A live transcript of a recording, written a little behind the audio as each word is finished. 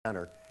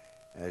Center.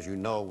 As you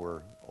know, we're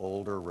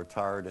older,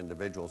 retired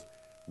individuals.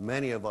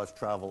 Many of us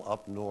travel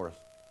up north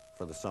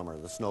for the summer,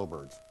 the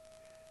snowbirds.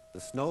 The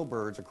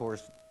snowbirds, of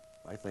course,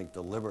 I think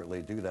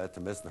deliberately do that to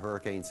miss the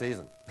hurricane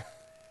season.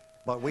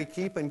 But we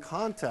keep in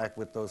contact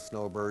with those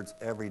snowbirds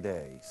every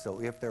day.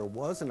 So if there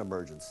was an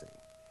emergency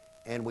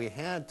and we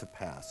had to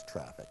pass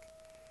traffic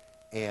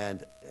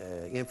and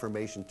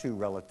information to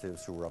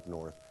relatives who were up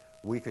north,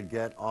 we could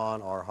get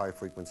on our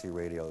high-frequency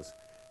radios,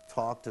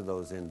 talk to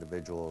those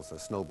individuals,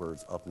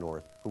 snowbirds up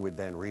north, who would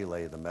then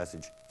relay the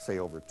message, say,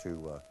 over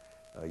to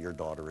your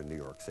daughter in New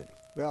York City.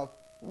 Well,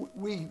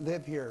 we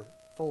live here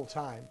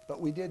full-time, but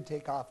we did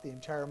take off the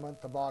entire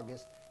month of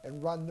August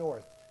and run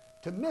north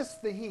to miss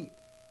the heat.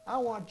 I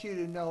want you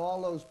to know,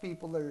 all those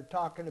people that are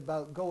talking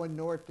about going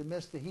north to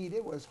miss the heat,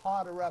 it was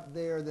hotter up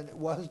there than it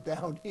was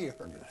down here.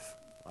 Yes,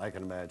 I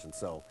can imagine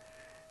so.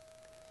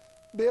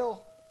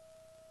 Bill,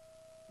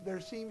 there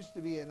seems to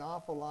be an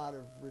awful lot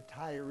of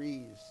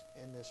retirees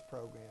in this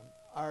program.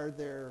 Are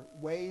there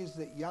ways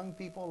that young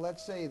people,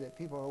 let's say that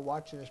people are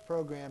watching this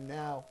program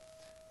now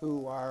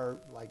who are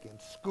like in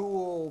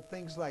school,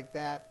 things like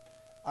that,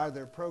 are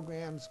there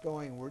programs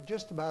going, we're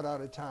just about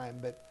out of time,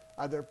 but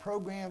are there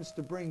programs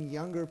to bring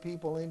younger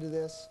people into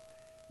this?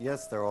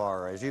 Yes, there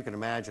are. As you can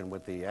imagine,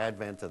 with the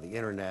advent of the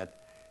internet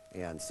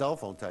and cell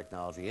phone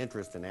technology,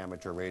 interest in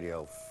amateur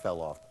radio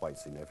fell off quite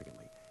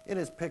significantly. It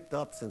has picked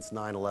up since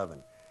 9/11.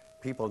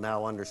 People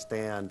now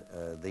understand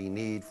the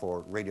need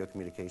for radio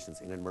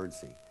communications in an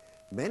emergency.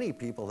 Many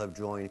people have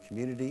joined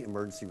community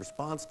emergency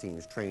response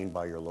teams trained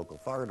by your local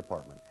fire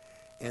department.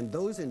 And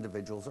those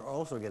individuals are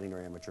also getting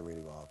their amateur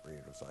radio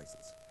operator's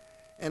license.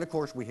 And of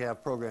course, we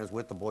have programs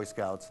with the Boy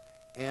Scouts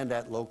and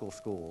at local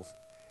schools.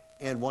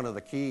 And one of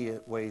the key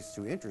ways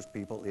to interest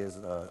people is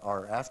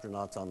our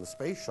astronauts on the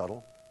space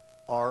shuttle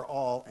are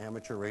all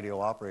amateur radio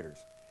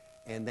operators.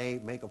 And they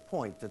make a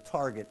point to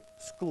target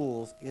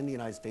schools in the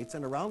United States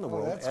and around the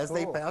world as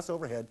they pass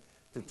overhead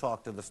to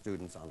talk to the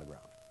students on the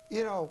ground.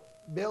 You know,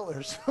 Bill,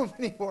 there's so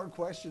many more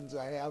questions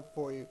I have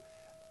for you.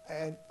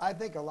 And I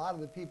think a lot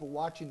of the people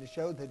watching the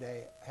show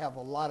today have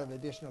a lot of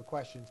additional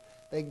questions.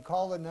 They can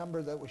call the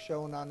number that was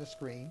shown on the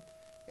screen,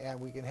 and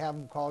we can have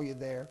them call you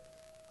there.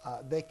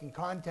 They can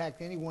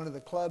contact any one of the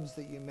clubs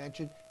that you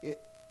mentioned.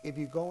 If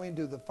you go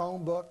into the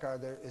phone book,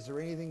 is there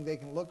anything they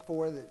can look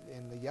for that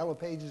in the yellow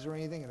pages or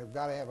anything? And I've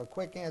got to have a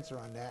quick answer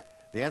on that.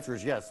 The answer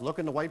is yes. Look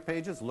in the white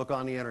pages, look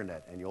on the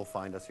internet, and you'll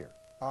find us here.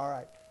 All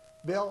right.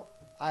 Bill,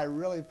 I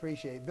really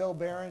appreciate it. Bill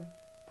Barron,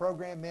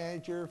 Program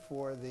Manager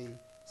for the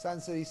Sun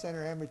City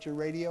Center Amateur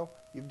Radio.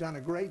 You've done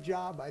a great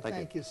job. I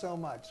thank you so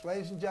much.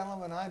 Ladies and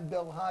gentlemen, I'm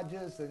Bill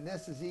Hodges, and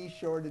this is East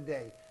Shore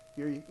Today.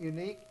 You're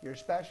unique, you're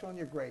special, and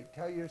you're great.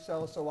 Tell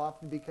yourself so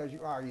often because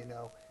you are, you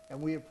know. And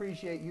we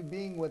appreciate you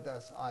being with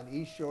us on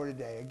East Shore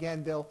Today.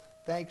 Again, Bill,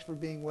 thanks for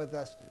being with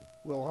us.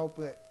 We'll hope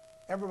that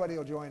everybody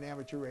will join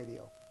amateur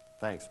radio.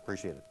 Thanks.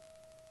 Appreciate it.